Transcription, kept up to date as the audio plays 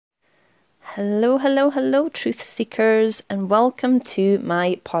Hello, hello, hello, truth seekers, and welcome to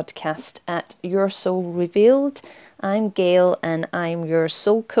my podcast at Your Soul Revealed. I'm Gail, and I'm your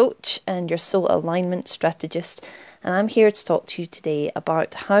soul coach and your soul alignment strategist, and I'm here to talk to you today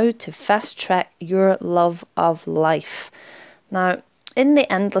about how to fast track your love of life. Now, in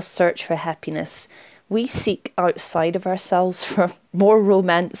the endless search for happiness, we seek outside of ourselves for more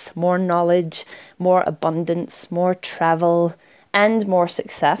romance, more knowledge, more abundance, more travel, and more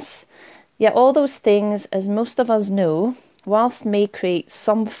success. Yet all those things, as most of us know, whilst may create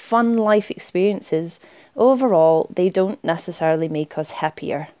some fun life experiences, overall they don't necessarily make us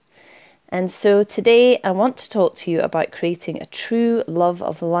happier. And so today I want to talk to you about creating a true love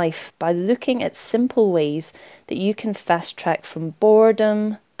of life by looking at simple ways that you can fast track from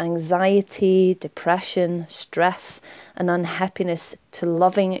boredom, anxiety, depression, stress, and unhappiness to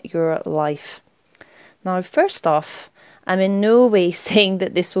loving your life. Now, first off, I'm in no way saying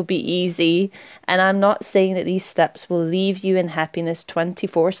that this will be easy, and I'm not saying that these steps will leave you in happiness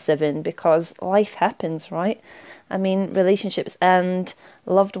 24/7 because life happens, right? I mean, relationships end,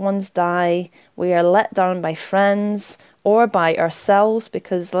 loved ones die, we are let down by friends or by ourselves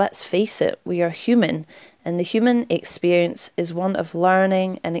because, let's face it, we are human, and the human experience is one of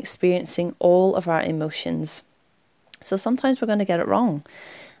learning and experiencing all of our emotions. So sometimes we're going to get it wrong.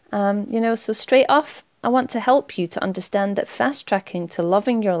 So straight off, I want to help you to understand that fast tracking to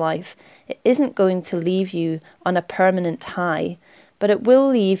loving your life, it isn't going to leave you on a permanent high, but it will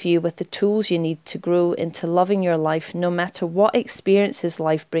leave you with the tools you need to grow into loving your life no matter what experiences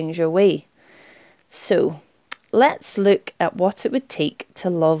life brings your way. So, let's look at what it would take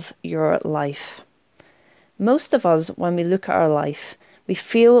to love your life. Most of us, when we look at our life, we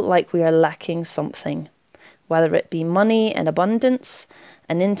feel like we are lacking something, whether it be money and abundance,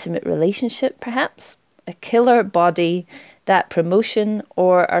 an intimate relationship perhaps, a killer body, that promotion,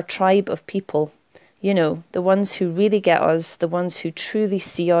 or our tribe of people. You know, the ones who really get us, the ones who truly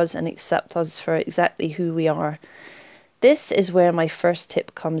see us and accept us for exactly who we are. This is where my first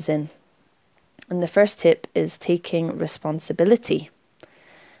tip comes in. And the first tip is taking responsibility.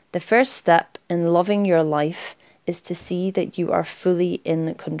 The first step in loving your life is to see that you are fully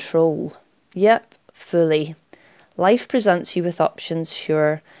in control. Yep, fully. Life presents you with options,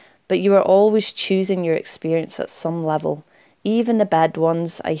 sure, but you are always choosing your experience at some level. Even the bad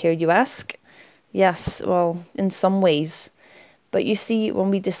ones, I hear you ask? Yes, well, in some ways. But you see, when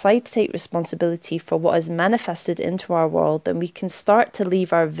we decide to take responsibility for what is manifested into our world, then we can start to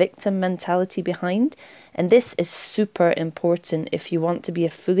leave our victim mentality behind. And this is super important if you want to be a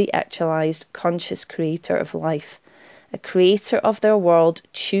fully actualized, conscious creator of life. A creator of their world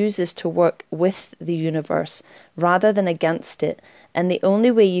chooses to work with the universe rather than against it, and the only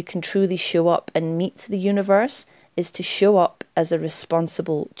way you can truly show up and meet the universe is to show up as a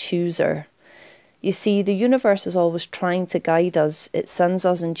responsible chooser. You see, the universe is always trying to guide us. It sends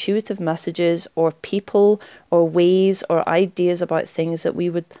us intuitive messages or people or ways or ideas about things that we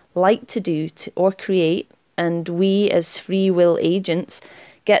would like to do or create, and we as free will agents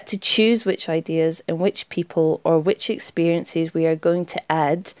get to choose which ideas and which people or which experiences we are going to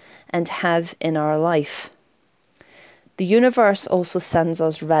add and have in our life. The universe also sends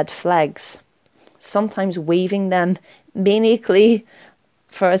us red flags, sometimes waving them maniacally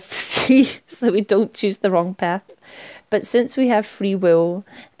for us to see so we don't choose the wrong path. But since we have free will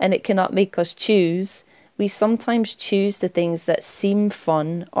and it cannot make us choose, we sometimes choose the things that seem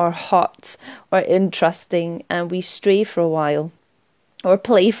fun or hot or interesting, and we stray for a while or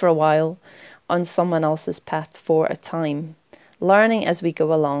play for a while on someone else's path for a time, learning as we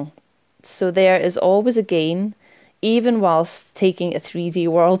go along. So there is always a gain, even whilst taking a 3D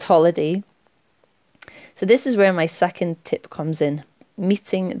world holiday. So this is where my second tip comes in,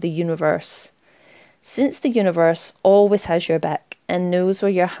 meeting the universe. Since the universe always has your back and knows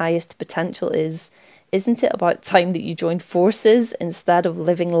where your highest potential is, isn't it about time that you join forces instead of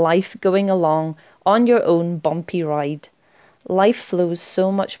living life going along on your own bumpy ride? Life flows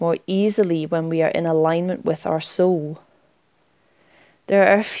so much more easily when we are in alignment with our soul. There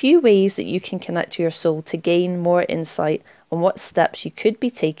are a few ways that you can connect to your soul to gain more insight on what steps you could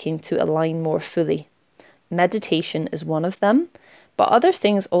be taking to align more fully. Meditation is one of them, but other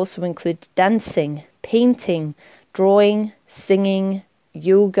things also include dancing, painting, drawing, singing,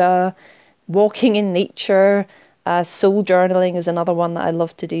 yoga, walking in nature, soul journaling is another one that I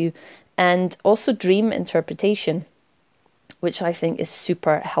love to do, and also dream interpretation, which I think is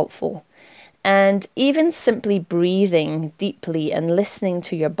super helpful. And even simply breathing deeply and listening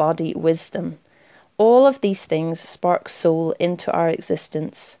to your body wisdom. All of these things spark soul into our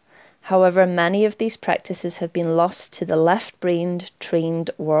existence. However, many of these practices have been lost to the left-brained, trained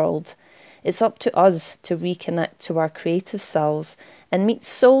world. It's up to us to reconnect to our creative selves and meet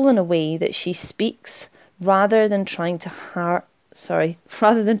soul in a way that she speaks, rather than trying so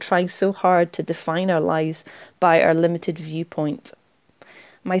hard to define our lives by our limited viewpoint.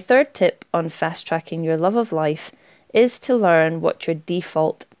 My third tip on fast tracking your love of life is to learn what your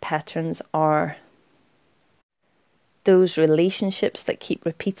default patterns are. Those relationships that keep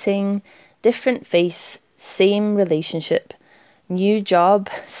repeating, different face, same relationship, new job,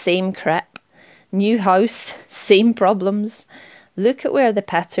 same crap, new house, same problems. Look at where the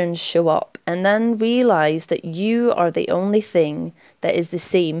patterns show up and then realise that you are the only thing that is the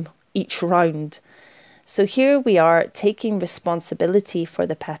same each round. So here we are taking responsibility for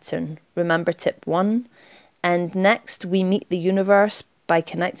the pattern. Remember tip 1? And next we meet the universe by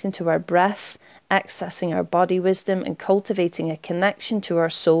connecting to our breath, accessing our body wisdom, and cultivating a connection to our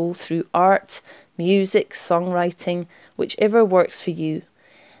soul through art, music, songwriting, whichever works for you.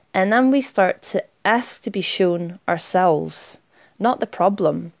 And then we start to ask to be shown ourselves, not the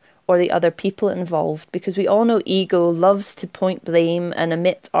problem or the other people involved, because we all know ego loves to point blame and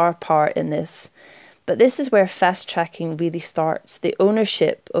admit our part in this. But this is where fast tracking really starts, the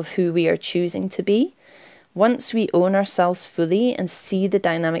ownership of who we are choosing to be. Once we own ourselves fully and see the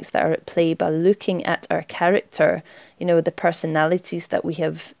dynamics that are at play by looking at our character, the personalities that we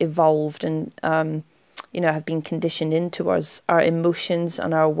have evolved and, have been conditioned into us, our emotions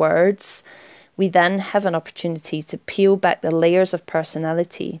and our words, we then have an opportunity to peel back the layers of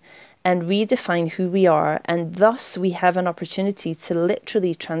personality and redefine who we are, and thus we have an opportunity to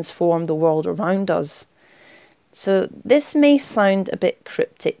literally transform the world around us. So this may sound a bit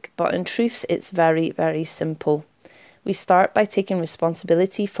cryptic, but in truth it's very, very simple. We start by taking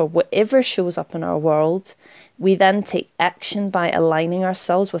responsibility for whatever shows up in our world. We then take action by aligning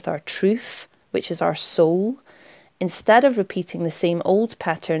ourselves with our truth, which is our soul. Instead of repeating the same old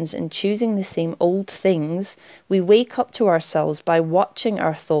patterns and choosing the same old things, we wake up to ourselves by watching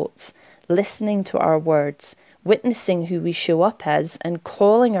our thoughts, listening to our words, witnessing who we show up as, and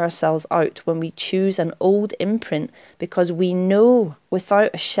calling ourselves out when we choose an old imprint, because we know without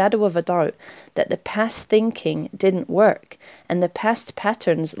a shadow of a doubt that the past thinking didn't work, and the past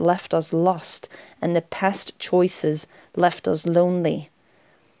patterns left us lost, and the past choices left us lonely.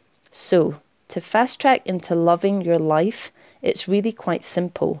 So, to fast track into loving your life, it's really quite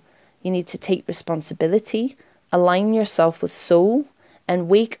simple. You need to take responsibility, align yourself with soul, and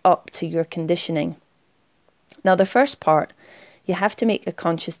wake up to your conditioning. Now, the first part, you have to make a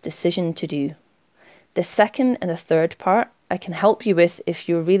conscious decision to do. The second and the third part, I can help you with if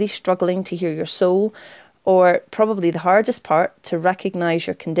you're really struggling to hear your soul, or probably the hardest part, to recognize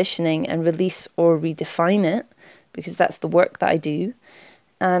your conditioning and release or redefine it, because that's the work that I do.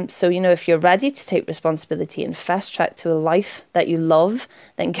 So, if you're ready to take responsibility and fast track to a life that you love,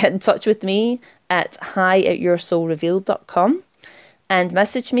 then get in touch with me at hi@yoursoulrevealed.com. and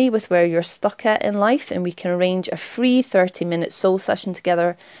message me with where you're stuck at in life, and we can arrange a free 30-minute soul session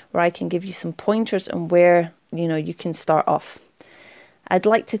together where I can give you some pointers on where, you can start off. I'd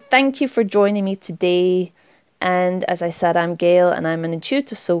like to thank you for joining me today. And as I said, I'm Gail, and I'm an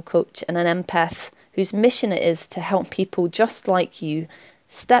intuitive soul coach and an empath whose mission it is to help people just like you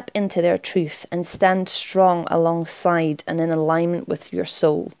step into their truth and stand strong alongside and in alignment with your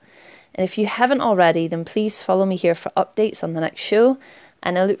soul. And if you haven't already, then please follow me here for updates on the next show,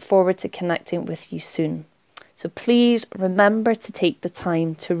 and I look forward to connecting with you soon. So please remember to take the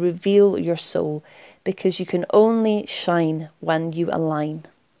time to reveal your soul, because you can only shine when you align.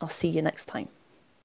 I'll see you next time.